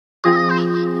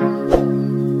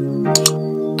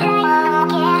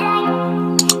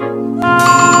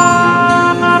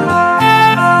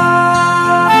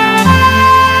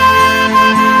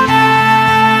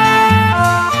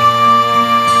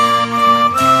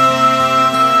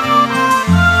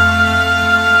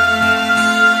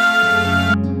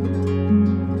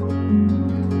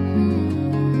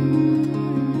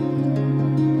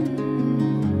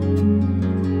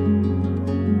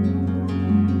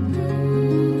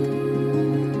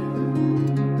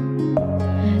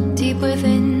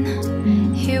within,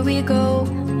 here we go.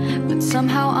 But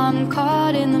somehow I'm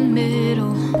caught in the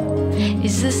middle.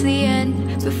 Is this the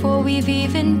end before we've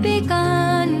even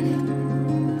begun?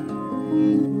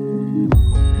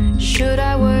 Should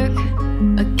I work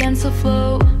against the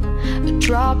flow? A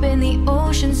drop in the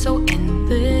ocean so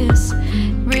endless,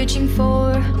 reaching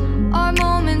for our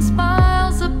moments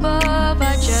miles above.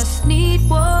 I just need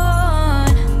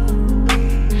one,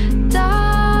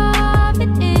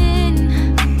 diving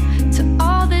in to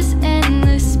all this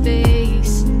endless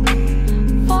space,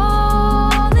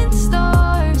 falling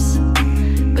stars,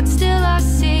 but still I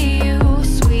see you.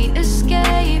 Sweet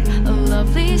escape, a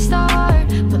lovely start,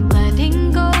 but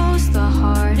letting go's the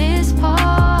hardest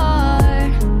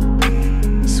part.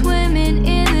 Swimming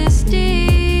in this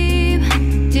deep,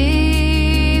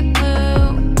 deep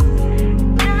blue.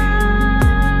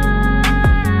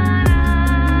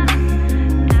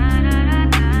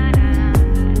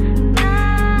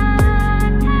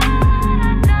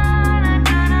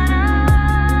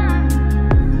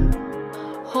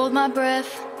 Hold my breath,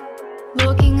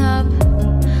 looking up.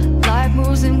 Life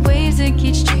moves in waves that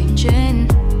keeps changing.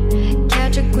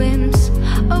 Catch a glimpse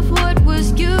of what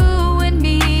was you and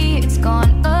me. It's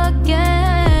gone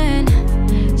again,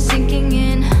 sinking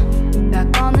in,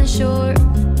 back on the shore.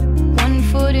 One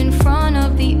foot in front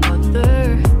of the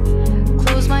other.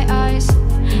 Close my eyes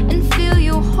and feel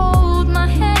you hold my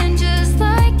hand just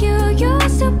like you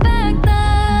used to back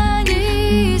then.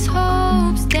 These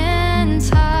hopes dance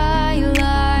high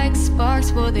like sparks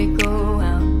before they go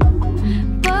out.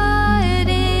 But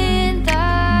in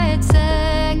that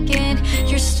second,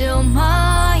 you're still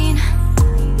mine.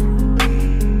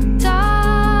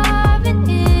 Diving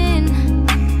in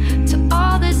to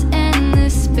all this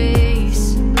endless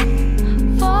space,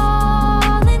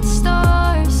 falling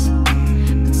stars,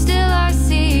 but still I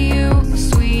see you.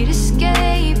 Sweet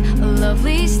escape, a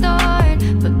lovely start,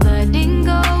 but letting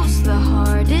go's the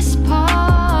hardest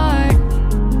part.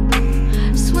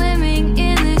 Swimming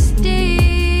in this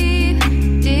deep,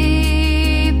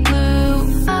 deep blue.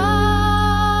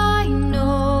 I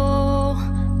know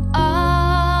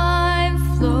I'm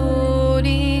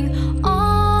floating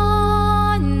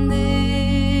on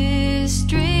this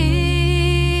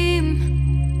dream,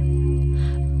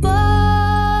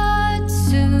 but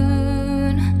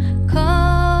soon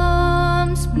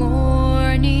comes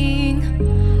morning.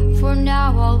 For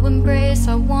now I'll embrace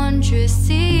our wondrous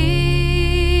sea.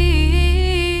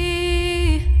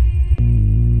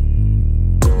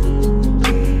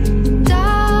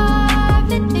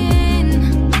 Diving in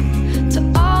to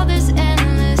all this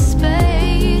endless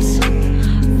space,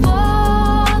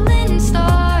 falling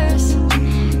stars,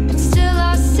 but still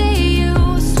I see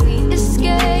you. Sweet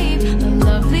escape, a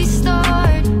lovely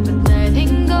start, but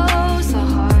letting go's the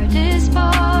hardest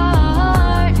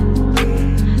part.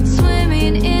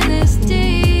 Swimming in this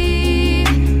deep,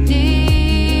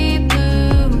 deep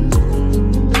blue.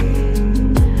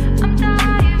 I'm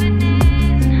diving in.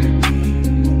 Falling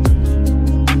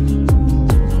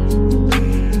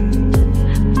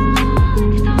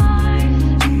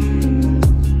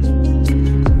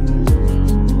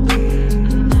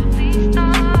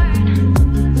stars, a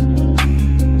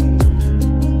lovely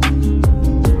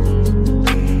start.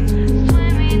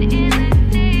 Swimming in this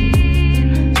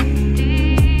deep,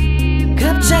 deep.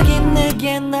 갑자기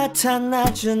내게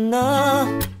나타나준 너,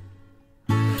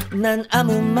 난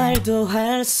아무 말도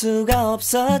할 수가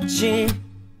없었지.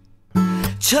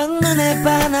 첫눈에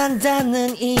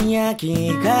반한다는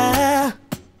이야기가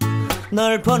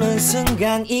널 보는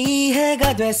순간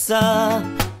이해가 됐어.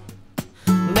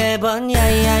 매번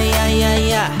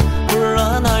야야야야야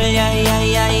불러 널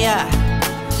야야야야.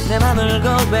 내 맘을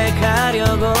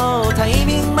고백하려고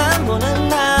타이밍만 보는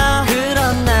나.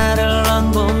 그런 나를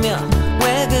넌 보며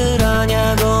왜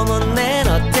그러냐고 묻네.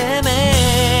 너 때문에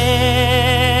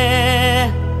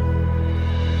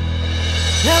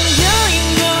I'm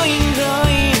going going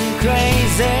going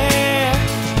crazy.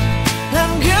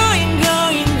 I'm going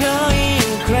going going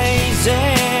crazy.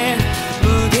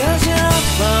 무뎌져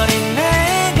버린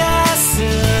내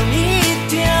가슴이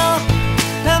뛰어.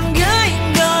 I'm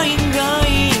going going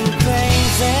going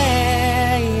crazy,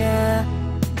 yeah.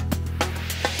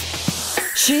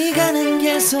 시간은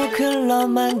계속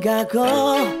흘러만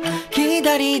가고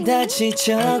기다리다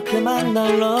지쳐 그만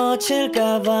널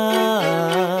놓칠까봐.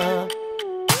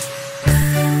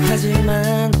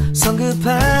 하지만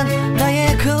성급한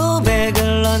나의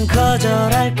고백을 넌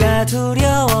거절할까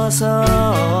두려워서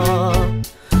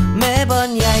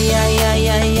매번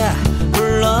야야야야야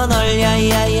불러 널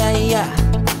야야야야.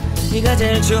 네가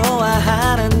제일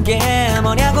좋아하는 게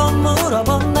뭐냐고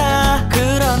물어본 나.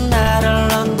 그런 나를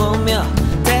넌 보며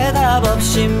대답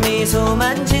없이 미소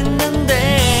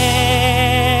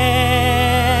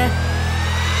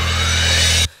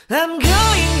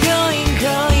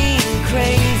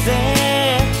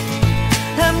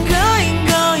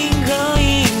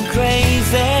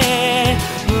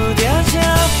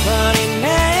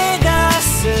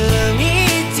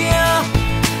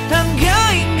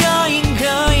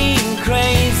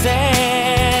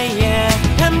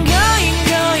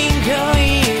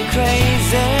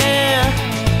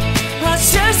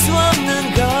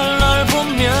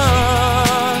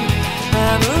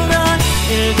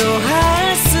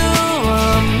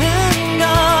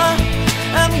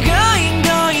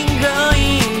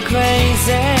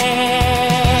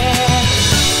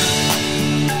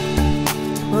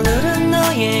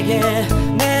게